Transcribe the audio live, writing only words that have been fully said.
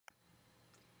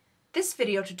This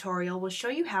video tutorial will show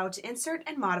you how to insert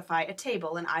and modify a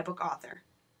table in iBook Author.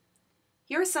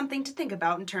 Here is something to think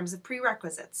about in terms of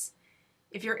prerequisites.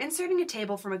 If you're inserting a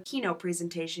table from a Keynote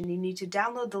presentation, you need to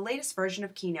download the latest version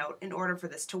of Keynote in order for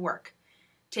this to work.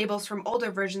 Tables from older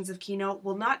versions of Keynote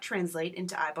will not translate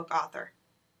into iBook Author.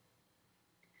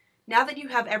 Now that you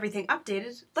have everything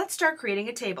updated, let's start creating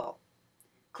a table.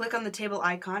 Click on the table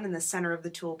icon in the center of the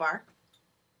toolbar.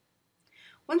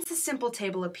 Once the simple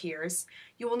table appears,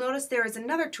 you will notice there is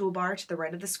another toolbar to the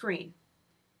right of the screen.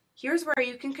 Here's where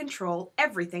you can control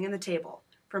everything in the table,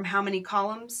 from how many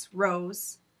columns,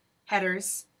 rows,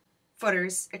 headers,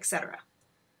 footers, etc.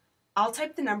 I'll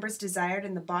type the numbers desired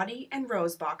in the body and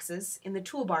rows boxes in the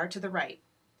toolbar to the right.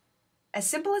 As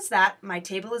simple as that, my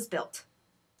table is built.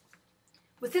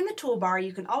 Within the toolbar,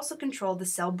 you can also control the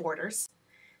cell borders,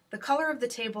 the color of the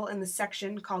table in the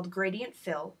section called Gradient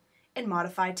Fill, and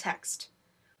modify text.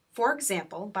 For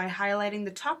example, by highlighting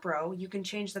the top row, you can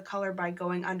change the color by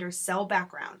going under Cell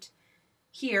Background.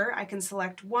 Here, I can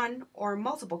select one or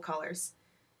multiple colors,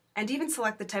 and even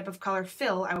select the type of color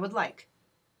fill I would like.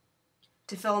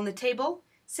 To fill in the table,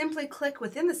 simply click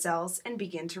within the cells and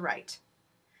begin to write.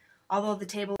 Although the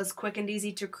table is quick and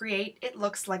easy to create, it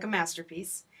looks like a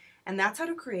masterpiece, and that's how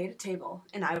to create a table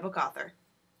in iBook Author.